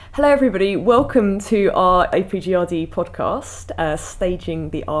Hello everybody, welcome to our APGRD podcast,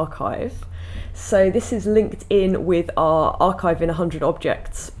 Staging the Archive. So this is linked in with our Archive in 100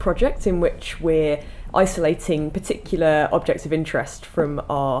 Objects project, in which we're isolating particular objects of interest from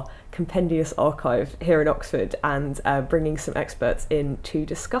our compendious archive here in Oxford and bringing some experts in to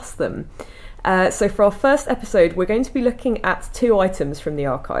discuss them. So for our first episode, we're going to be looking at two items from the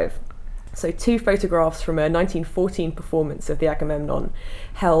archive. So two photographs from a 1914 performance of the Agamemnon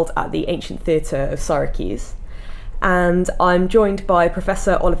held at the ancient theatre of Syracuse. And I'm joined by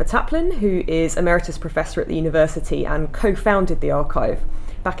Professor Oliver Taplin, who is Emeritus Professor at the university and co-founded the archive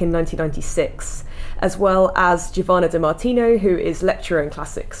back in 1996, as well as Giovanna Di Martino, who is lecturer in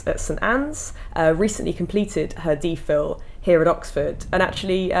classics at St Anne's, recently completed her DPhil here at Oxford, and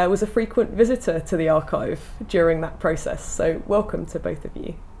actually was a frequent visitor to the archive during that process. So welcome to both of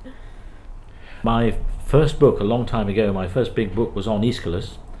you. My first book, a long time ago, my first big book was on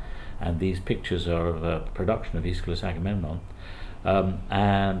Aeschylus, and these pictures are of a production of Aeschylus Agamemnon,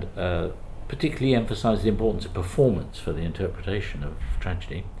 and particularly emphasised the importance of performance for the interpretation of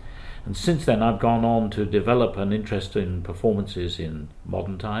tragedy. And since then I've gone on to develop an interest in performances in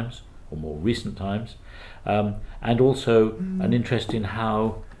modern times, or more recent times, and also an interest in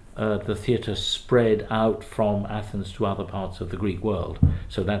how the theatre spread out from Athens to other parts of the Greek world.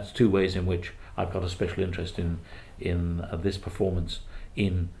 So that's two ways in which I've got a special interest in this performance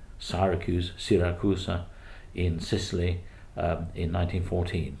in Syracuse, in Sicily, in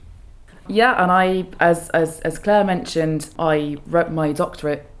 1914. Yeah, and I, as Claire mentioned, I wrote my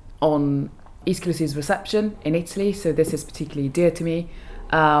doctorate on Aeschylus' reception in Italy, so this is particularly dear to me,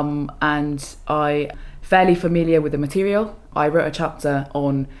 and I'm fairly familiar with the material. I wrote a chapter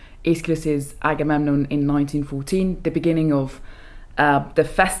on Aeschylus' Agamemnon in 1914, the beginning of the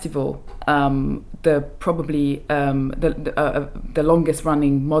festival, the longest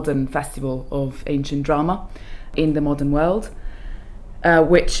running modern festival of ancient drama in the modern world,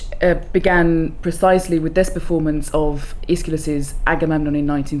 which began precisely with this performance of Aeschylus' Agamemnon in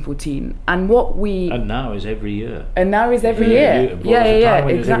 1914. And now is every year. Yeah,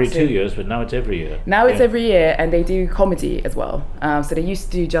 exactly. It was every 2 years, but now it's every year. It's every year, and they do comedy as well. So they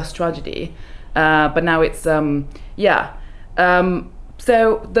used to do just tragedy, but now it's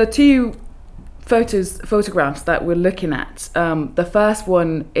so the two photographs that we're looking at, the first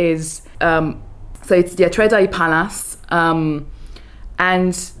one is, so it's the Atreidae Palace,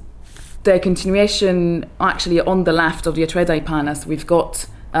 and the continuation, actually on the left of the Atreidae Palace, we've got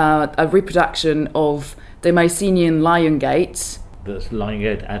a reproduction of the Mycenaean Lion Gate. The Lion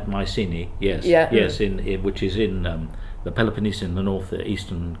Gate at Mycenae, yes. Yeah. Yes, which is in the Peloponnese, in the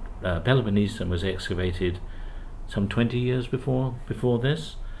northeastern Peloponnese, and was excavated some 20 years before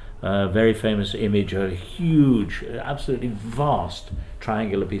this. Very famous image, a huge, absolutely vast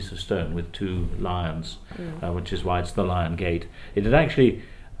triangular piece of stone with two lions, which is why it's the Lion Gate. It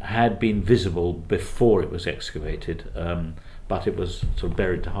had been visible before it was excavated, but it was sort of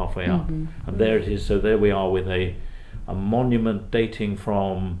buried to halfway up. And there it is. So there we are with a monument dating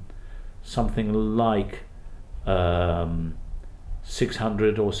from something like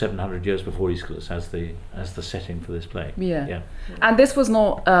 600 or 700 years before Aeschylus as the setting for this play. Yeah. And this was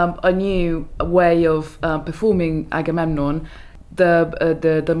not a new way of performing Agamemnon.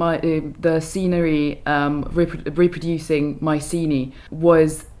 The scenery reproducing Mycenae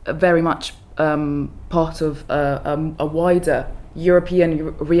was very much part of a wider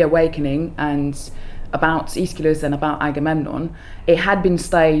European reawakening and about Aeschylus and about Agamemnon. It had been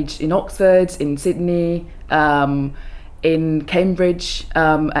staged in Oxford, in Sydney, in Cambridge,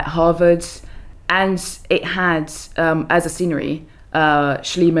 at Harvard, and it had as a scenery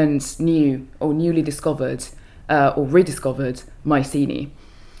Schliemann's newly discovered or rediscovered Mycenae.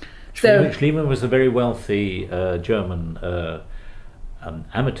 Schliemann was a very wealthy German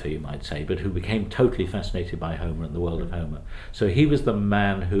amateur, you might say, but who became totally fascinated by Homer and the world of Homer. So he was the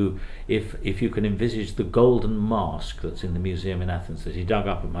man who, if you can envisage the golden mask that's in the museum in Athens that he dug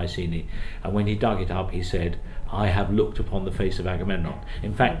up at Mycenae, and when he dug it up he said, "I have looked upon the face of Agamemnon."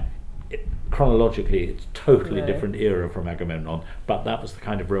 In fact, chronologically it's totally different era from Agamemnon, but that was the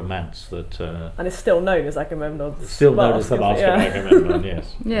kind of romance that and it's still known as Agamemnon's still known as the mask of Agamemnon.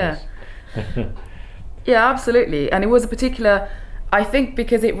 Yes. Yeah, absolutely. And it was a particular, I think,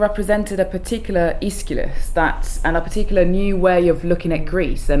 because it represented a particular Aeschylus and a particular new way of looking at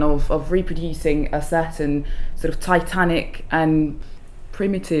Greece and of reproducing a certain sort of titanic and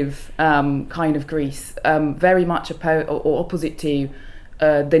primitive kind of Greece, very much opposite to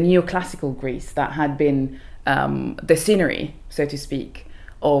the neoclassical Greece that had been the scenery, so to speak,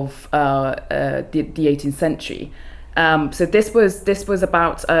 of the 18th century. So this was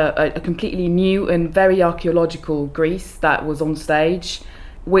about a completely new and very archaeological Greece that was on stage,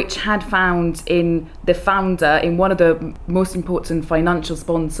 which had found in the founder, in one of the most important financial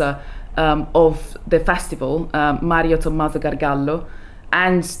sponsor of the festival, Mario Tommaso Gargallo,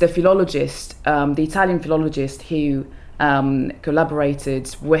 and the philologist, the Italian philologist who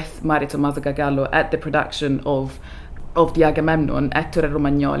collaborated with Mario Tommaso Gargallo at the production of the Agamemnon, Ettore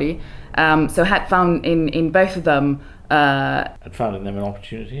Romagnoli. So had found in both of them had found in them an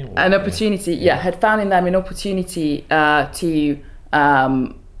opportunity. Had found in them an opportunity to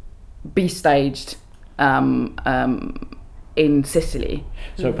be staged in Sicily.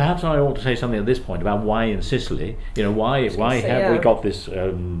 So perhaps I ought to say something at this point about why in Sicily. Why have we got this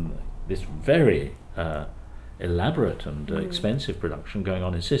this very elaborate and expensive production going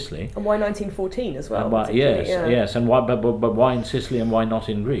on in Sicily? And why 1914 as well? Yes, and why? But why in Sicily and why not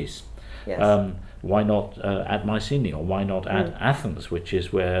in Greece? Yes. Why not at Mycenae, or why not at Athens, which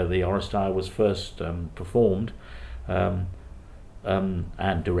is where the Oresteia was first performed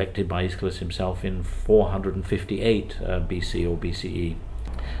and directed by Aeschylus himself in 458 BC or BCE?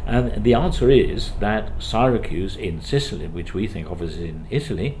 And the answer is that Syracuse in Sicily, which we think of as in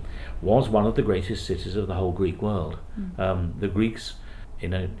Italy, was one of the greatest cities of the whole Greek world. The Greeks,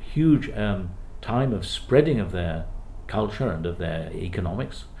 in a huge time of spreading of their culture and of their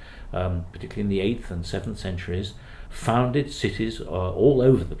economics, particularly in the 8th and 7th centuries, founded cities all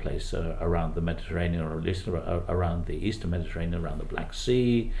over the place around the Mediterranean, or at least around the eastern Mediterranean, around the Black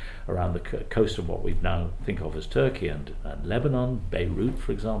Sea, around the coast of what we now think of as Turkey and Lebanon, Beirut,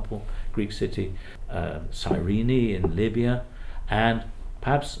 for example, Greek city, Cyrene in Libya, and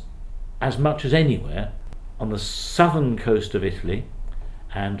perhaps as much as anywhere on the southern coast of Italy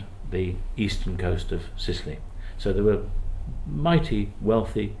and the eastern coast of Sicily. So there were mighty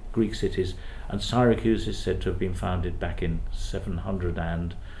wealthy Greek cities, and Syracuse is said to have been founded back in 700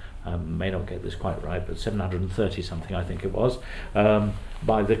 and may not get this quite right, but 730 something I think it was,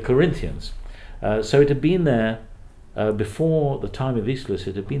 by the Corinthians. So it had been there before the time of Aeschylus.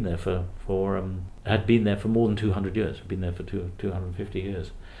 It had been there for more than 200 years. It had been there for 250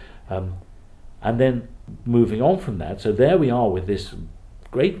 years, and then moving on from that. So there we are with this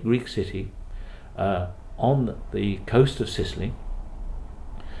great Greek city on the coast of Sicily.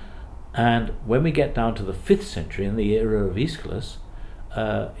 And when we get down to the 5th century, in the era of Aeschylus,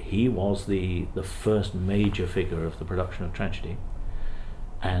 he was the first major figure of the production of tragedy,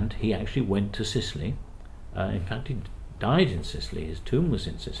 and he actually went to Sicily. In fact, he died in Sicily. His tomb was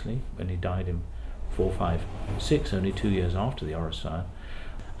in Sicily when he died in 456, only 2 years after the Oresteia.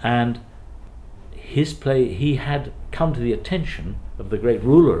 And his play, he had come to the attention of the great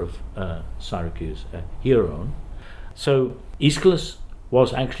ruler of Syracuse, Hieron. So Aeschylus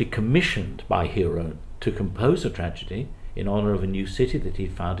was actually commissioned by Hieron to compose a tragedy in honor of a new city that he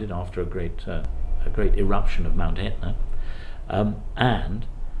founded after a great eruption of Mount Etna. And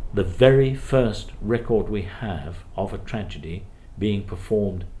the very first record we have of a tragedy being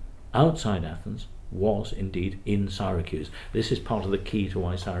performed outside Athens was indeed in Syracuse. This is part of the key to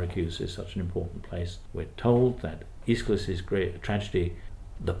why Syracuse is such an important place. We're told that Aeschylus' great tragedy,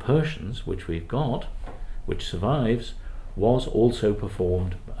 The Persians, which we've got, which survives, was also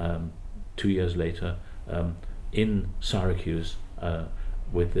performed 2 years later in Syracuse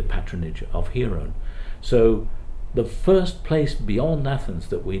with the patronage of Hieron. So the first place beyond Athens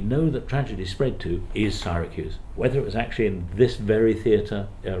that we know that tragedy spread to is Syracuse. Whether it was actually in this very theatre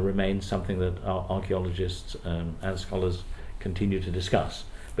remains something that our archaeologists and scholars continue to discuss.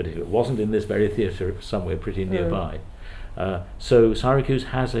 But if it wasn't in this very theatre, it was somewhere pretty nearby. So Syracuse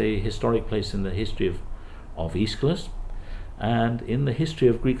has a historic place in the history of Aeschylus and in the history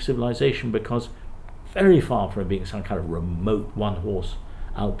of Greek civilization, because very far from being some kind of remote one-horse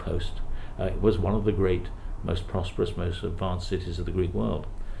outpost, it was one of the great, most prosperous, most advanced cities of the Greek world.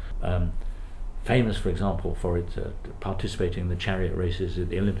 Famous, for example, for it participating in the chariot races at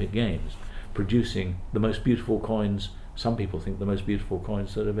the Olympic Games, producing the most beautiful coins. Some people think the most beautiful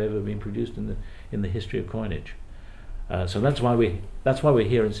coins that have ever been produced in the history of coinage. So that's why we're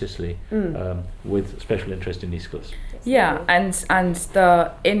here in Sicily with special interest in Aeschylus. Yeah, and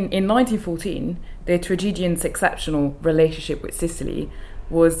in 1914, the tragedian's exceptional relationship with Sicily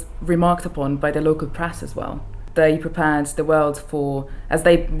was remarked upon by the local press as well. They prepared the world as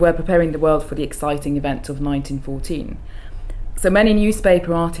they were preparing the world for the exciting event of 1914. So many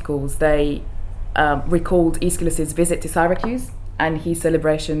newspaper articles, they recalled Aeschylus' visit to Syracuse and his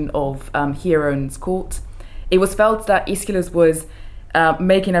celebration of Hieron's court. It was felt that Aeschylus was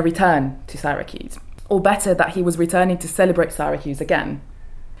making a return to Syracuse, or better, that he was returning to celebrate Syracuse again.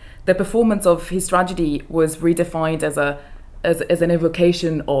 the performance of his tragedy was redefined as an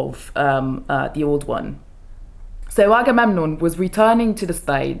evocation of the old one. So Agamemnon was returning to the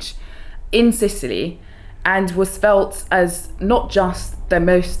stage in Sicily and was felt as not just the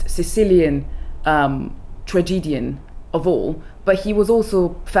most Sicilian tragedian of all, but he was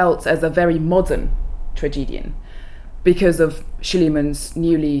also felt as a very modern tragedian because of Schulemann's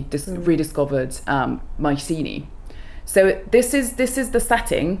newly rediscovered Mycenae. So this is the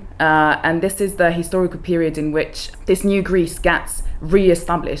setting, and this is the historical period in which this new Greece gets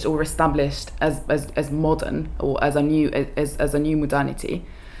re-established or established as modern or as a new modernity.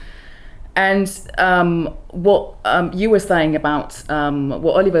 And what you were saying about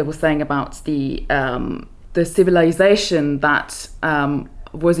what Oliver was saying about the civilization that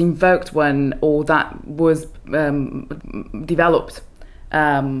was invoked that was developed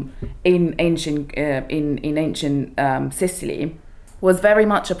in ancient Sicily was very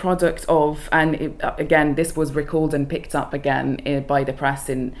much a product of, and again this was recalled and picked up again by the press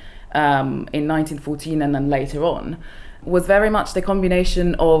in 1914 and then later on, was very much the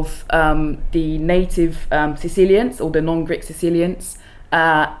combination of the native Sicilians or the non-Greek Sicilians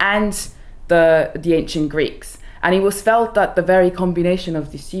and the ancient Greeks. And it was felt that the very combination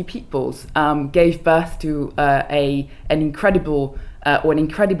of these two peoples gave birth to an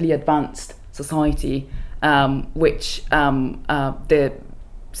incredibly advanced society, which the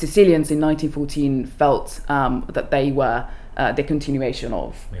Sicilians in 1914 felt that they were the continuation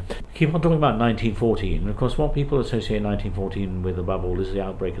of. Yeah. Keep on talking about 1914. Of course, what people associate 1914 with, above all, is the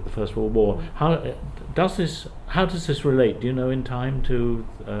outbreak of the First World War. How does this relate? Do you know in time to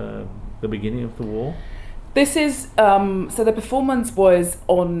the beginning of the war? This is so the performance was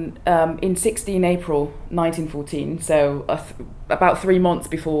on in 16 April 1914, so about 3 months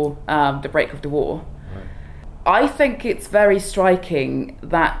before the break of the war. Right. I think it's very striking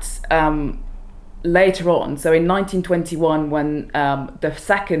that later on, so in 1921, when the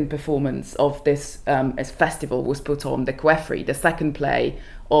second performance of this festival was put on, the Coeffre, the second play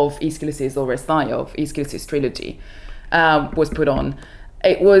of Aeschylus or Aeschylus of Aeschylus' trilogy, was put on.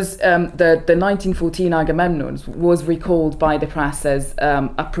 It was the 1914 Agamemnon was recalled by the press as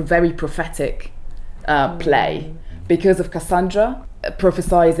a very prophetic play because of Cassandra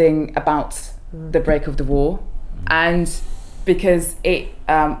prophesying about the break of the war, and because an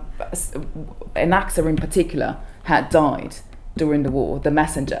actor in particular had died during the war, the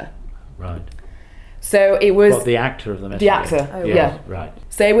messenger. Right. So it was the actor of the messenger. The actor, Oh, yes, yeah. Right.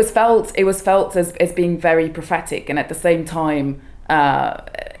 So it was felt as being very prophetic, and at the same time. Because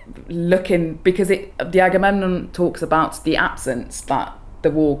the Agamemnon talks about the absence that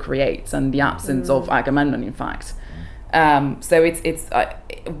the war creates and the absence of Agamemnon, in fact. So it's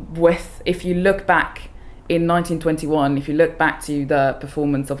if you look back in 1921, if you look back to the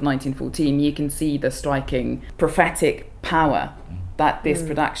performance of 1914, you can see the striking prophetic power that this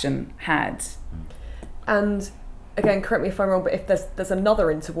production had. And again, correct me if I'm wrong, but if there's another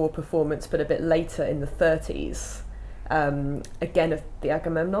interwar performance, but a bit later in the 30s. Again, of the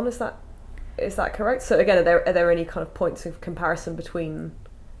Agamemnon, is that correct? So again, are there any kind of points of comparison between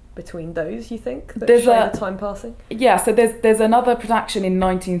those, you think, that show the time passing? Yeah, so there's another production in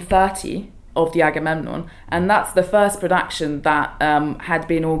 1930 of the Agamemnon, and that's the first production that had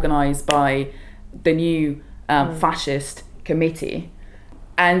been organised by the new fascist committee.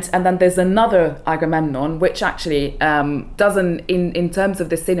 And then there's another Agamemnon, which actually doesn't, in terms of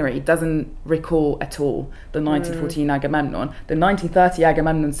the scenery, doesn't recall at all the 1914 Agamemnon. The 1930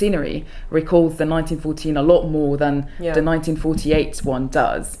 Agamemnon scenery recalls the 1914 a lot more than the 1948 one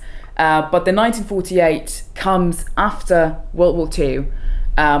does. But the 1948 comes after World War II,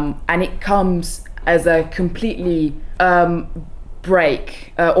 and it comes as a completely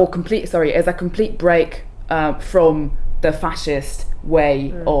complete break from the fascist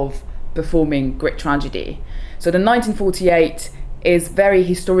way of performing Greek tragedy. So the 1948 is very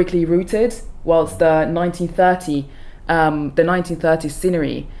historically rooted, whilst the 1930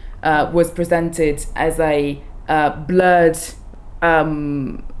 scenery was presented as a blurred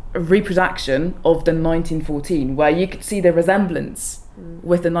reproduction of the 1914, where you could see the resemblance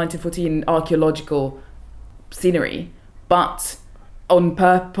with the 1914 archaeological scenery, but on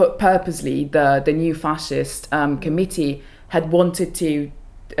purposely the new fascist committee had wanted to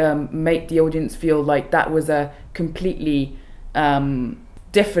make the audience feel like that was a completely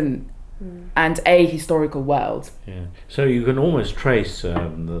different and ahistorical world. Yeah. So you can almost trace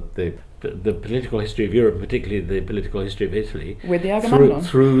the political history of Europe, particularly the political history of Italy, with the Agamemnon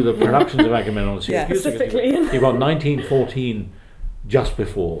through the productions of Agamemnon. Specifically, you've got 1914, just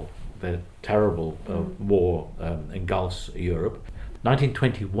before the terrible war engulfs Europe.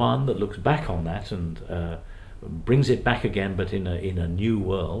 1921 that looks back on that and brings it back again, but in a new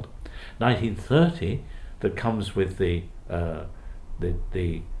world. 1930 that comes with the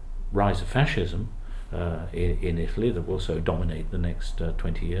rise of fascism in Italy that will also dominate the next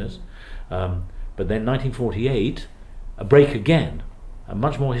 20 years. But then 1948, a break again, a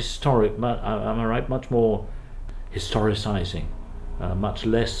much more historic, am I right, much more historicising, much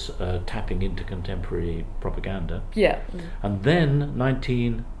less tapping into contemporary propaganda. Yeah. And then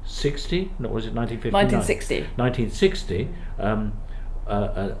 1960, no, was it 1959? 1960. 1960,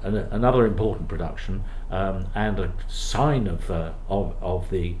 another important production and a sign of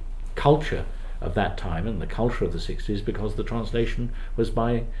the culture of that time and the culture of the 60s, because the translation was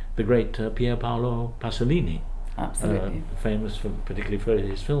by the great Pier Paolo Pasolini. Absolutely. Famous particularly for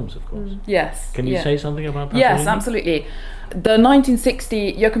his films, of course. Yes. Can you say something about Pasolini? Yes, absolutely. The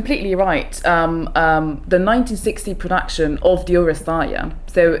 1960, you're completely right. The 1960 production of the Oresteia,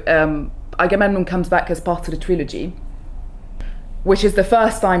 so Agamemnon comes back as part of the trilogy, which is the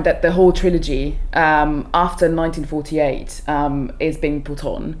first time that the whole trilogy, after 1948, is being put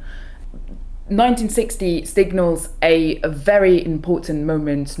on. 1960 signals a very important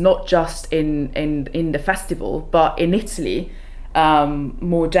moment, not just in the festival, but in Italy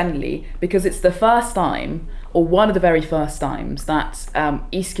more generally, because it's the first time, or one of the very first times, that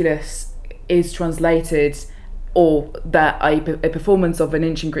Aeschylus is translated, or that a performance of an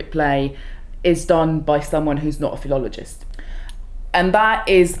ancient Greek play is done by someone who's not a philologist. And that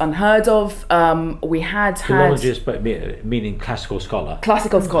is unheard of. We had philologist, but meaning classical scholar.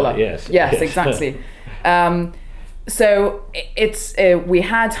 Classical scholar. Yes. Exactly. So it's we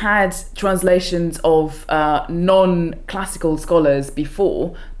had translations of non-classical scholars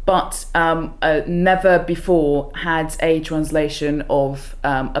before, but never before had a translation of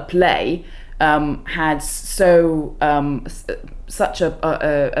a play had such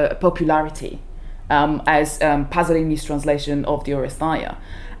a popularity. As Pasolini's translation of the Oresteia,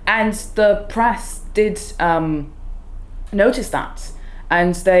 and the press did notice that,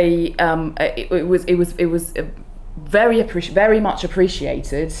 and they it was very much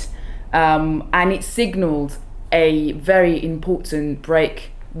appreciated, and it signalled a very important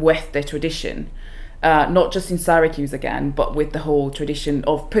break with the tradition, not just in Syracuse again, but with the whole tradition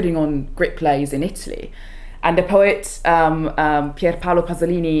of putting on Greek plays in Italy. And the poet Pier Paolo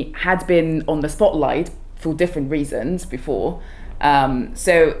Pasolini had been on the spotlight for different reasons before,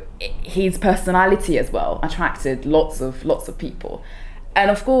 so his personality as well attracted lots of people, and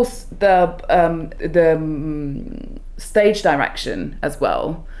of course the stage direction as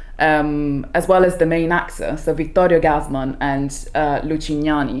well as the main actor, so Vittorio Gassman and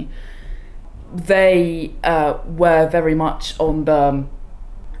Lucignani. They were very much on the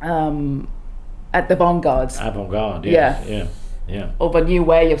at the vanguard. Avant-garde, yes. Yeah. Of a new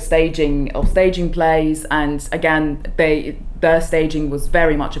way of staging plays, and again, their staging was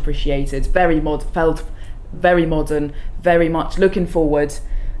very much appreciated, felt very modern, very much looking forward,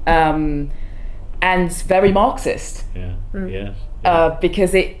 and very Marxist. Yeah.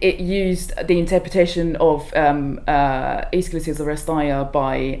 Because it used the interpretation of Aeschylus Oresteia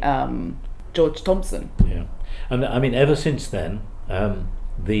by George Thompson. Yeah, and I mean, ever since then,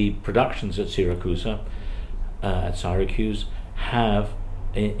 the productions at Syracuse have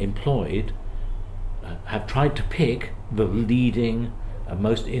have tried to pick the leading,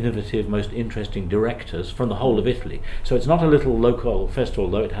 most innovative, most interesting directors from the whole of Italy. So it's not a little local festival,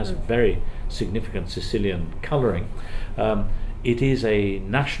 though it has a very significant Sicilian colouring. It is a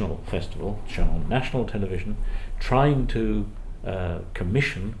national festival, shown on national television, trying to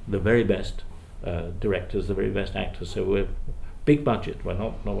commission the very best directors, the very best actors. So we're big budget. We're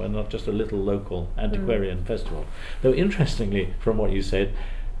not just a little local antiquarian festival. Though interestingly, from what you said,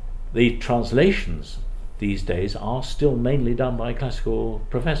 the translations these days are still mainly done by classical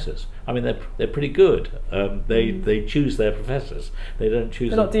professors. I mean, they're pretty good. They choose their professors. They don't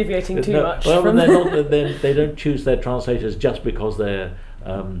choose. They're not deviating too much. Well, from they're not. They don't choose their translators just because they're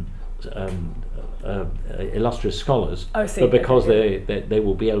illustrious scholars, but because they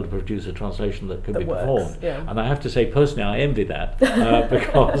will be able to produce a translation that can be performed. Yeah. And I have to say, personally, I envy that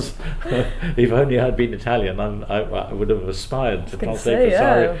because if only I'd been Italian, I would have aspired to translate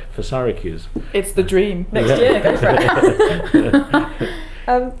for Syracuse. It's the dream. Next year, go for it.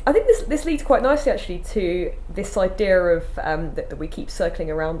 I think this leads quite nicely actually to this idea of that we keep circling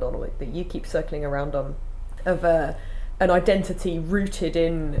around on, or that you keep circling around on, of an identity rooted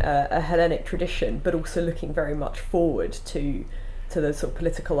in a Hellenic tradition, but also looking very much forward to the sort of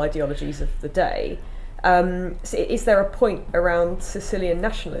political ideologies of the day. So is there a point around Sicilian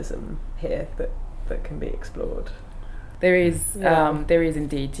nationalism here that can be explored? There is, there is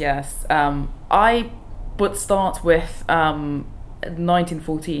indeed, yes. I would start with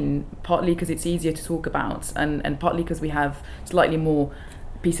 1914, partly because it's easier to talk about, and partly because we have slightly more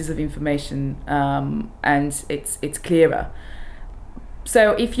pieces of information, and it's clearer.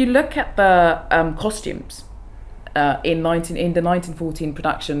 So if you look at the costumes in the 1914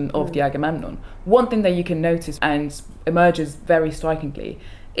 production of the Agamemnon, one thing that you can notice and emerges very strikingly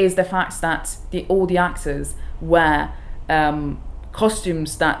is the fact that all the actors wear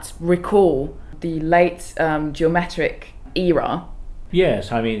costumes that recall the late geometric era.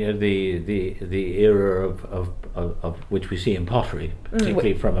 Yes, I mean the era of which we see in pottery,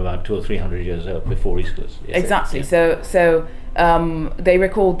 particularly from about 200 or 300 years before Aeschylus. Yes. Exactly. Yeah. So they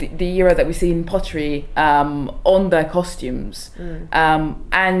recall the era that we see in pottery on their costumes,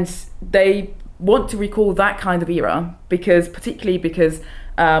 and they want to recall that kind of era particularly because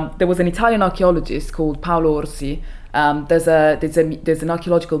there was an Italian archaeologist called Paolo Orsi. There's an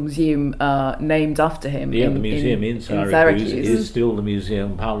archaeological museum named after him. Yeah, the museum in Syracuse is still the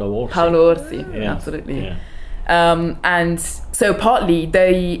museum Paolo Orsi. Paolo Orsi, yeah. Absolutely. Yeah. And so partly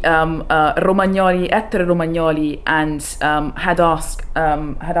they Romagnoli, Ettore Romagnoli, and had asked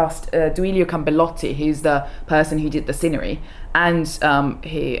Duilio Campellotti, who's the person who did the scenery, and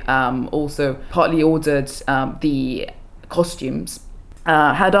he also partly ordered the costumes.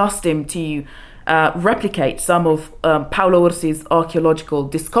 Had asked him to replicate some of Paolo Orsi's archaeological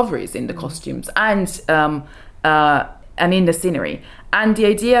discoveries in the costumes and in the scenery. And the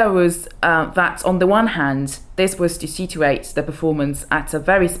idea was that on the one hand, this was to situate the performance at a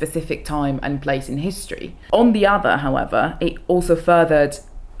very specific time and place in history. On the other, however, it also furthered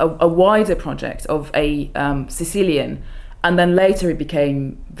a wider project of a Sicilian, and then later it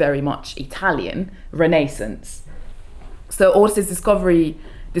became very much Italian, Renaissance. So Orsi's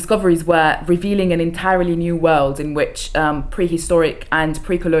discoveries were revealing an entirely new world in which prehistoric and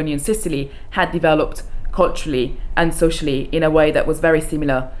pre-colonial Sicily had developed culturally and socially in a way that was very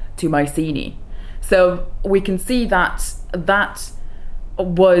similar to Mycenae. So we can see that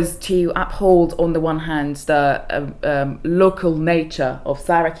was to uphold, on the one hand, the local nature of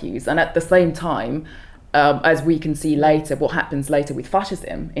Syracuse, and at the same time, as we can see later, what happens later with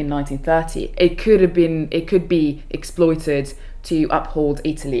fascism in 1930, it could be exploited to uphold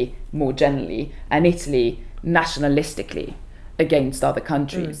Italy more generally, and Italy nationalistically against other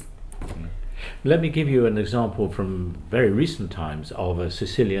countries. Let me give you an example from very recent times of a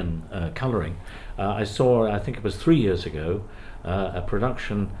Sicilian colouring. I saw, I think it was 3 years ago, a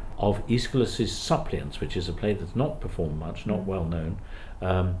production of Aeschylus' Suppliants, which is a play that's not performed much, not well known,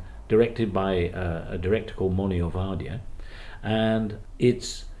 directed by a director called Monio Vardia, and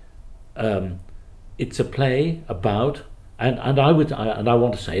it's a play about. And I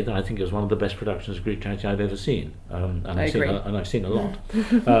want to say that I think it was one of the best productions of Greek tragedy I've ever seen, and I've seen a lot.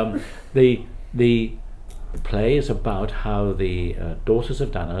 The play is about how the daughters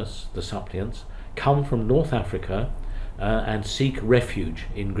of Danaus, the suppliants, come from North Africa and seek refuge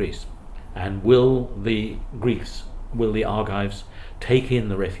in Greece. And will the Argives take in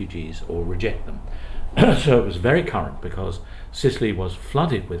the refugees or reject them? So it was very current because Sicily was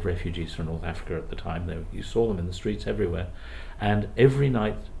flooded with refugees from North Africa at the time. You saw them in the streets everywhere, and every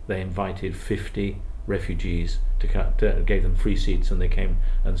night they invited 50 refugees gave them free seats, and they came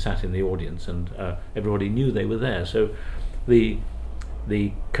and sat in the audience, and everybody knew they were there. So the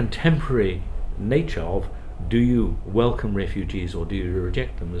contemporary nature of do you welcome refugees or do you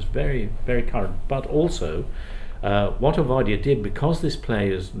reject them was very, very current. But also what Ovadia did, because this play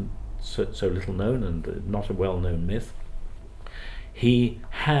is so little known and not a well-known myth, he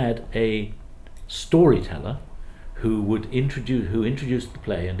had a storyteller who introduced the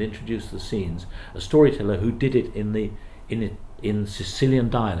play and introduced the scenes, a storyteller who did it in Sicilian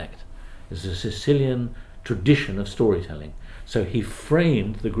dialect. There's a Sicilian tradition of storytelling. So he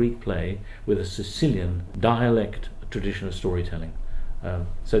framed the Greek play with a Sicilian dialect tradition of storytelling.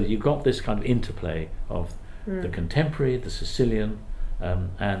 So that you got this kind of interplay of the contemporary, the Sicilian,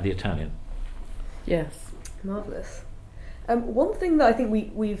 and the Italian. Yes. Marvellous. One thing that I think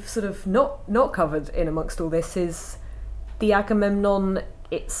we've sort of not covered in amongst all this is the Agamemnon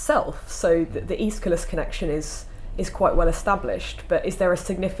itself. So the Aeschylus connection is quite well established, but is there a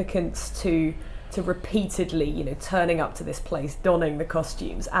significance to repeatedly, turning up to this place, donning the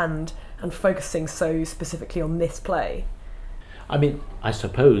costumes, and focusing so specifically on this play? I mean, I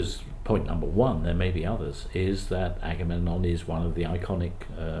suppose point number one, there may be others, is that Agamemnon is one of the iconic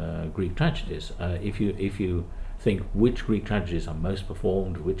Greek tragedies. If you think which Greek tragedies are most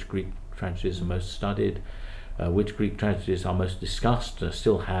performed, which Greek tragedies are most studied, which Greek tragedies are most discussed,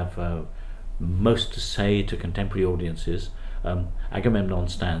 still have most to say to contemporary audiences. Agamemnon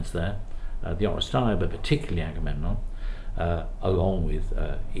stands there, the Oresteia, but particularly Agamemnon, along with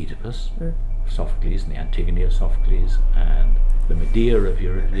Oedipus, Sophocles, and the Antigone of Sophocles, and the Medea of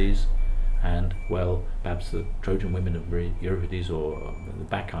Euripides, and, well, perhaps the Trojan women of Euripides, or the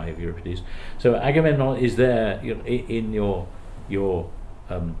Bacchae of Euripides. So Agamemnon is there, in your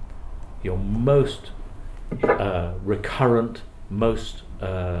most recurrent, most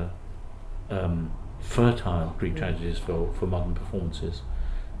fertile Greek tragedies for modern performances.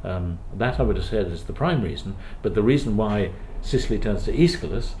 That I would have said is the prime reason, but the reason why Sicily turns to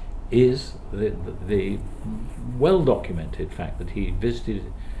Aeschylus is the well-documented fact that he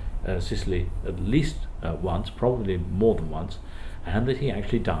visited Sicily at least once, probably more than once, and that he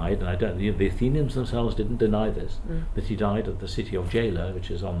actually died, and the Athenians themselves didn't deny this, that he died at the city of Gela,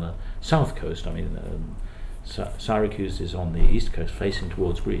 which is on the south coast. I mean, Syracuse is on the east coast, facing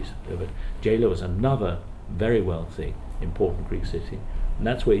towards Greece, but Gela was another very wealthy, important Greek city, and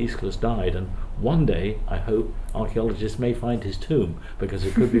that's where Aeschylus died. And one day, I hope, archaeologists may find his tomb, because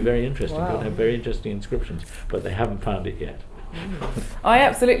it could be very interesting. Wow. It could have very interesting inscriptions, but they haven't found it yet. I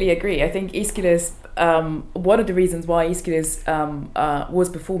absolutely agree. I think Aeschylus, one of the reasons why Aeschylus was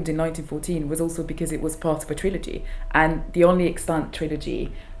performed in 1914 was also because it was part of a trilogy, and the only extant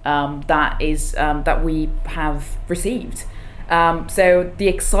trilogy that we have received. So the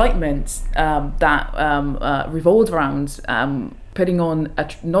excitement that revolved around putting on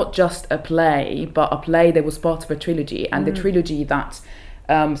not just a play, but a play that was part of a trilogy, and the trilogy that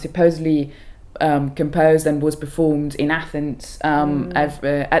supposedly composed and was performed in Athens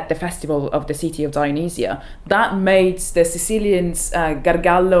at the festival of the city of Dionysia, that made the Sicilians,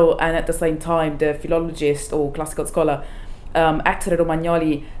 Gargallo, and at the same time the philologist or classical scholar Ettore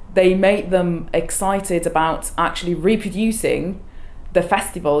Romagnoli, they made them excited about actually reproducing the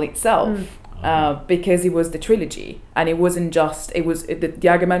festival itself, because it was the trilogy, and it wasn't just, the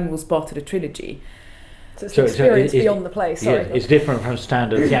Agamemnon was part of the trilogy. So it's an experience beyond the play, sorry. Yeah, it's different from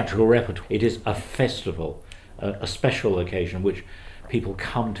standard theatrical repertoire. It is a festival, a special occasion which people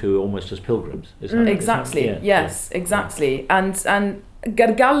come to almost as pilgrims. Exactly, exactly. And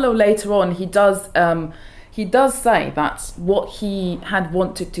Gargallo later on, he does say that what he had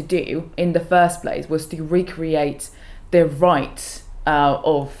wanted to do in the first place was to recreate the rite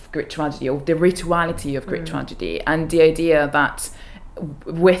of Greek tragedy, or the rituality of Greek tragedy, and the idea that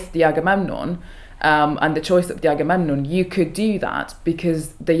with the Agamemnon, and the choice of the Agamemnon, you could do that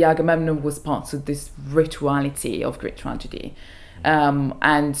because the Agamemnon was part of this rituality of Greek tragedy.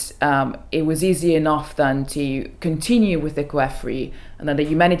 And it was easy enough then to continue with the Coeffre, and then the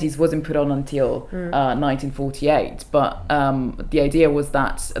Humanities wasn't put on until 1948. But the idea was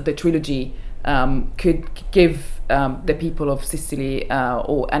that the trilogy could give the people of Sicily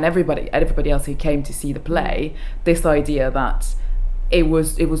and everybody else who came to see the play this idea that it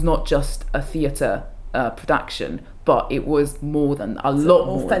was not just a theatre production, but it was more than a lot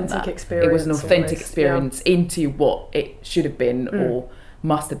more than that. Experience. It was an authentic experience into what it should have been or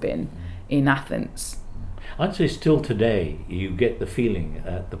must have been in Athens. I'd say still today you get the feeling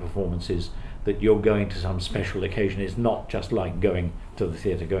at the performances that you're going to some special occasion. It's not just like going to the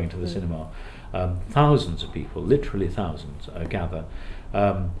theatre, going to the cinema. Thousands of people, literally thousands, gather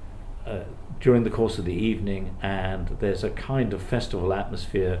during the course of the evening, and there's a kind of festival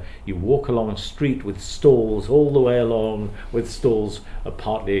atmosphere. You walk along a street with stalls all the way along, with stalls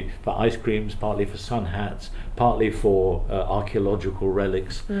partly for ice creams, partly for sun hats, partly for archaeological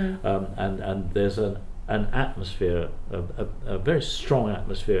relics, and there's an atmosphere, a very strong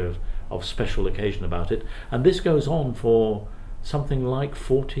atmosphere of special occasion about it, and this goes on for something like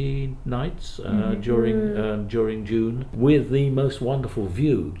 40 nights during June, with the most wonderful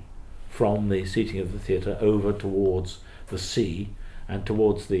view from the seating of the theatre over towards the sea and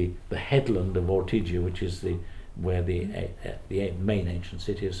towards the headland of Ortygia, which is where the main ancient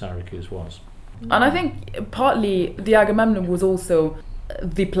city of Syracuse was. And I think partly the Agamemnon was also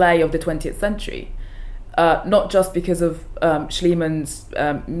the play of the 20th century, not just because of Schliemann's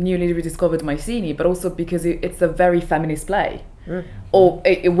newly rediscovered Mycenae, but also because it's a very feminist play, or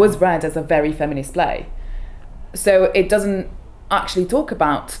it was read as a very feminist play. So it doesn't actually talk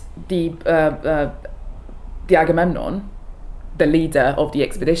about the Agamemnon, the leader of the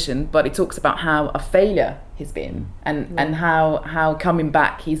expedition, but it talks about how a failure he's been, and how coming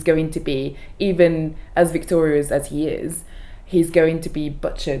back he's going to be, even as victorious as he is, he's going to be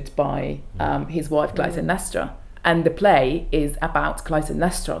butchered by his wife Clytemnestra. And the play is about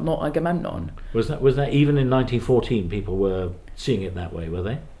Clytemnestra, not Agamemnon. Was that even in 1914 people were seeing it that way, were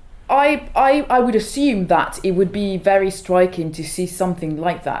they? I would assume that it would be very striking to see something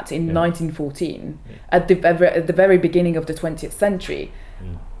like that in 1914, at the very beginning of the 20th century.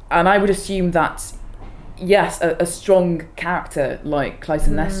 And I would assume that, yes, a strong character like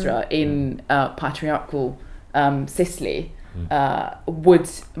Clytemnestra in patriarchal Sicily would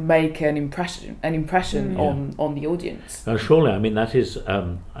make an impression on the audience. Surely, I mean, that is,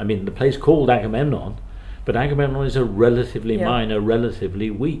 the play's called Agamemnon, but Agamemnon is a relatively minor,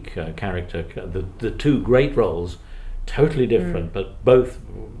 relatively weak character. The two great roles, totally different, but both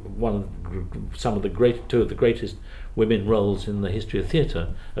two of the greatest women roles in the history of theatre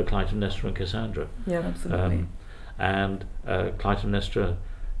are Clytemnestra and Cassandra. Yeah, absolutely. And Clytemnestra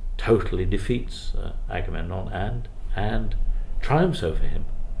totally defeats Agamemnon and triumphs over him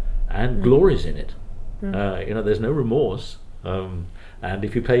and glories in it. There's no remorse. And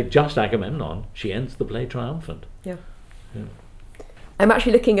if you play just Agamemnon, she ends the play triumphant. Yeah. I'm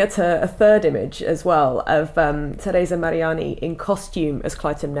actually looking at a third image as well of Teresa Mariani in costume as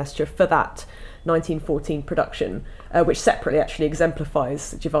Clytemnestra for that 1914 production, which separately actually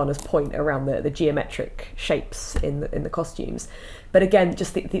exemplifies Giovanna's point around the geometric shapes in the costumes. But again,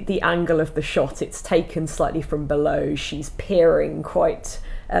 just the angle of the shot, it's taken slightly from below. She's peering quite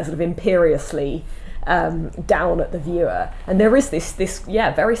sort of imperiously down at the viewer, and there is this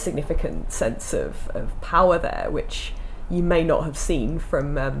very significant sense of power there, which you may not have seen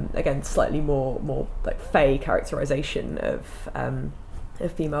from again slightly more like fey characterization of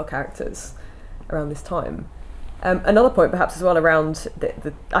female characters around this time. Another point perhaps as well around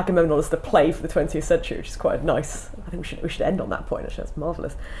the Agamemnon as the play for the 20th century, which is quite nice. I think we should end on that point, actually. That's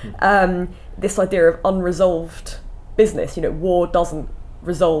marvellous. This idea of unresolved business, war doesn't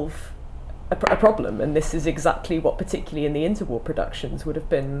resolve a problem, and this is exactly what, particularly in the interwar productions, would have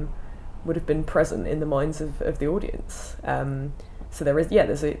been present in the minds of the audience. So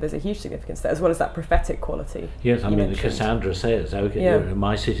there's a huge significance there, as well as that prophetic quality. Yes, Cassandra says,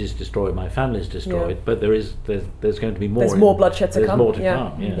 my city's destroyed, my family's destroyed, but there's going to be more. There's more bloodshed to come. There's more to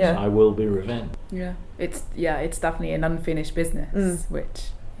come. Yes, I will be revenged. Yeah, it's definitely an unfinished business,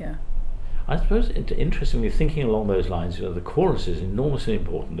 I suppose, interestingly, thinking along those lines, the chorus is enormously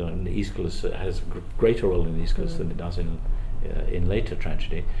important, and Aeschylus has a greater role in Aeschylus than it does in later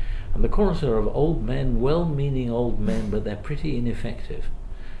tragedy. And the chorus are of old men, well-meaning old men, but they're pretty ineffective.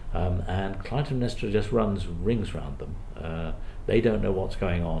 And Clytemnestra just runs rings round them. They don't know what's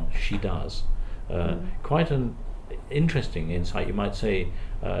going on. She does. Quite an interesting insight, you might say,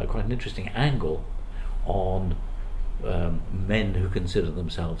 quite an interesting angle on men who consider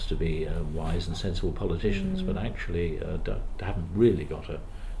themselves to be wise and sensible politicians, but actually haven't really got a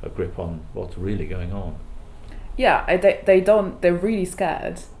grip on what's really going on. Yeah, they're really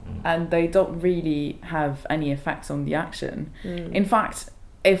scared, and they don't really have any effects on the action. In fact,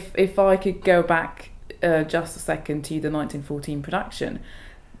 if I could go back just a second to the 1914 production,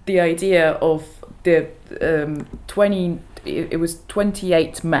 the idea of the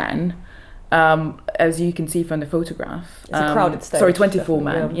 28 men, as you can see from the photograph. It's a crowded stage. Sorry, 24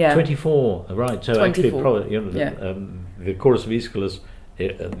 men. Yeah. 24, right. So 24. Actually, probably, the chorus of Aeschylus,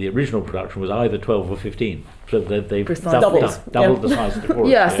 the original production was either 12 or 15. So they've doubled the size of the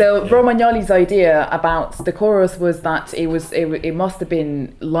chorus. So Romagnoli's idea about the chorus was that it must have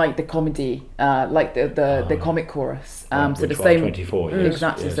been like the comedy, like the comic chorus. So the same 24.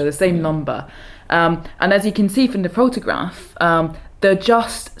 Exactly. Yes. So the same number. And as you can see from the photograph, they're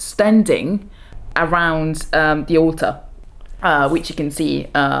just standing around the altar, which you can see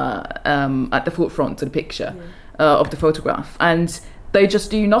at the forefront of the picture of the photograph, and they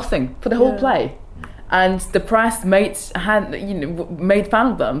just do nothing for the whole play. And the press made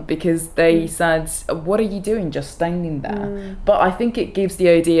fun of them because they said, "What are you doing, just standing there?" But I think it gives the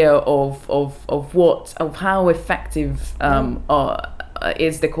idea of how effective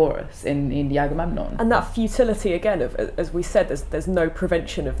is the chorus in the Agamemnon. And that futility again of, as we said, there's no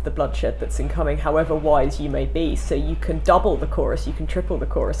prevention of the bloodshed that's incoming, however wise you may be. So you can double the chorus, you can triple the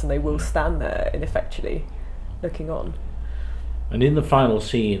chorus, and they will stand there ineffectually looking on. And in the final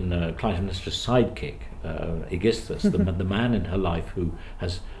scene, Clytemnestra's sidekick, Aegisthus, the man in her life who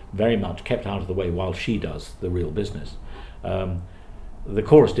has very much kept out of the way while she does the real business, the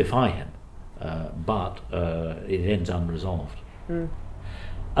chorus defy him, but it ends unresolved.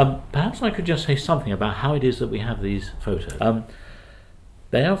 Perhaps I could just say something about how it is that we have these photos.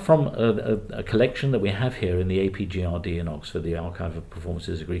 They are from a collection that we have here in the APGRD in Oxford, the Archive of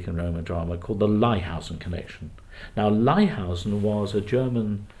Performances of Greek and Roman Drama, called the Leihausen Collection. Now, Leihausen was a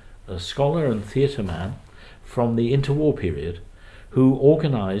German scholar and theatre man from the interwar period who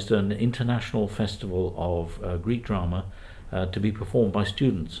organised an international festival of Greek drama to be performed by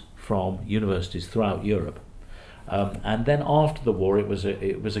students from universities throughout Europe. And then after the war, it was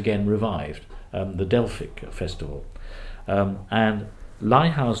again revived, the Delphic Festival. And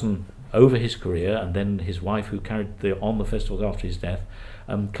Leihausen, over his career, and then his wife, who carried on the festivals after his death,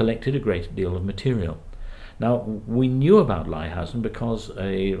 collected a great deal of material. Now, we knew about Leihausen because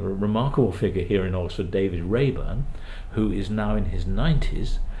a remarkable figure here in Oxford, David Rayburn, who is now in his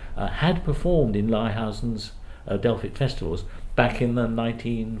 90s, had performed in Leihausen's Delphic festivals back in the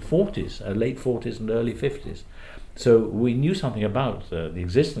 1940s, late 40s and early 50s. So we knew something about the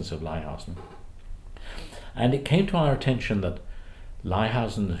existence of Leihausen. And it came to our attention that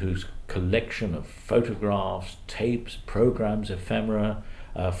Leihausen, whose collection of photographs, tapes, programs, ephemera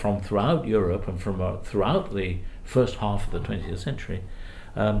from throughout Europe and from throughout the first half of the 20th century,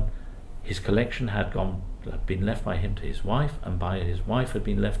 his collection had been left by him to his wife, and by his wife had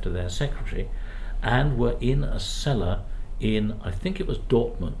been left to their secretary, and were in a cellar in, I think it was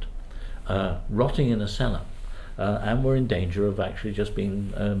Dortmund, rotting in a cellar, and were in danger of actually just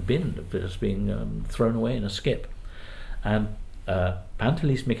being binned, just being thrown away in a skip. And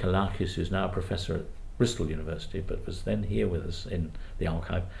Pantelis Michalakis, who's now a professor at Bristol University, but was then here with us in the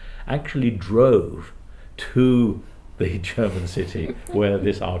archive, actually drove to the German city where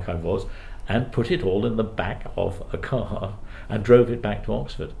this archive was and put it all in the back of a car and drove it back to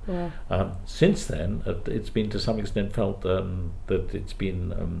Oxford. Yeah. Since then, it's been to some extent felt that it's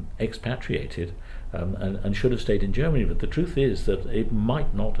been expatriated and should have stayed in Germany, but the truth is that it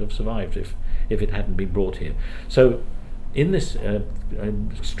might not have survived if it hadn't been brought here. So in this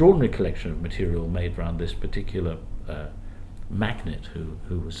extraordinary collection of material made around this particular magnate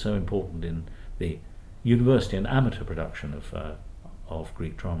who was so important in the university and amateur production of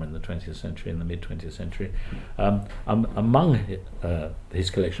Greek drama in the 20th century, in the mid-20th century, among his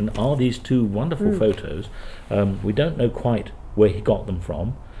collection are these two wonderful photos. We don't know quite where he got them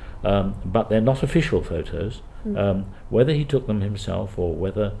from, but they're not official photos. Whether he took them himself or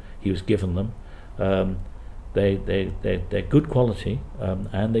whether he was given them, they're good quality,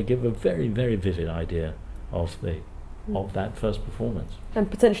 and they give a very, very vivid idea of that first performance. And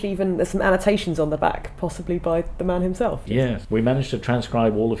potentially even there's some annotations on the back, possibly by the man himself. Yes, we managed to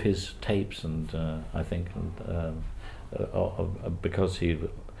transcribe all of his tapes, and I think because he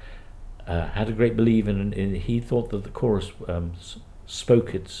had a great belief in he thought that the chorus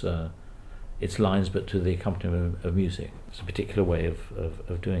spoke its lines, but to the accompaniment of music. It's a particular way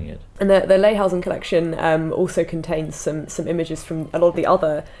of doing it. And the Leihausen collection also contains some images from a lot of the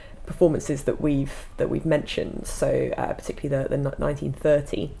other performances that we've mentioned, so particularly the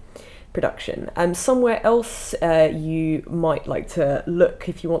 1930 production. Somewhere else you might like to look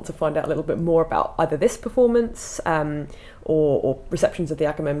if you want to find out a little bit more about either this performance or receptions of the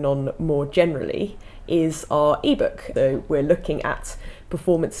Agamemnon more generally is our ebook. So we're looking at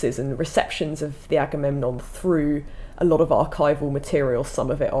performances and receptions of the Agamemnon through a lot of archival material, some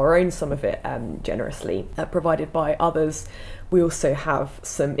of it our own, some of it generously provided by others. We also have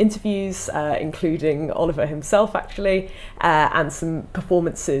some interviews, including Oliver himself actually, and some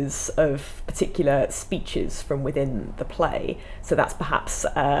performances of particular speeches from within the play. So that's perhaps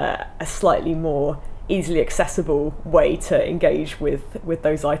a slightly more easily accessible way to engage with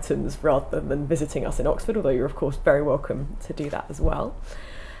those items rather than visiting us in Oxford, although you're of course very welcome to do that as well.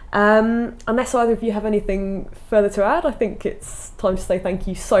 Unless either of you have anything further to add, I think it's time to say thank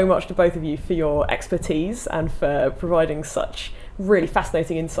you so much to both of you for your expertise and for providing such really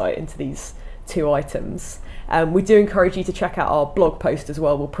fascinating insight into these two items. We do encourage you to check out our blog post as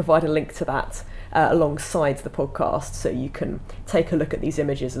well. We'll provide a link to that alongside the podcast, so you can take a look at these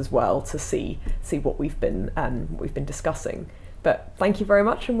images as well to see what we've been discussing. But thank you very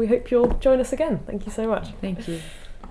much, and we hope you'll join us again. Thank you so much. Thank you.